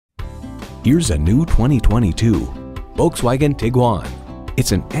Here's a new 2022 Volkswagen Tiguan.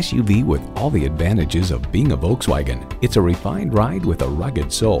 It's an SUV with all the advantages of being a Volkswagen. It's a refined ride with a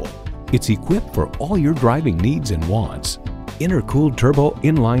rugged soul. It's equipped for all your driving needs and wants. Intercooled turbo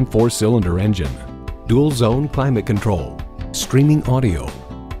inline 4-cylinder engine, dual zone climate control, streaming audio,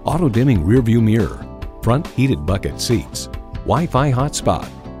 auto dimming rearview mirror, front heated bucket seats, Wi-Fi hotspot,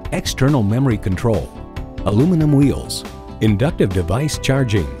 external memory control, aluminum wheels, inductive device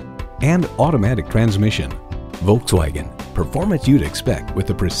charging, and automatic transmission. Volkswagen, performance you'd expect with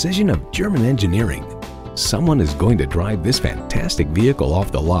the precision of German engineering. Someone is going to drive this fantastic vehicle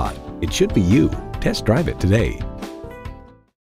off the lot. It should be you. Test drive it today.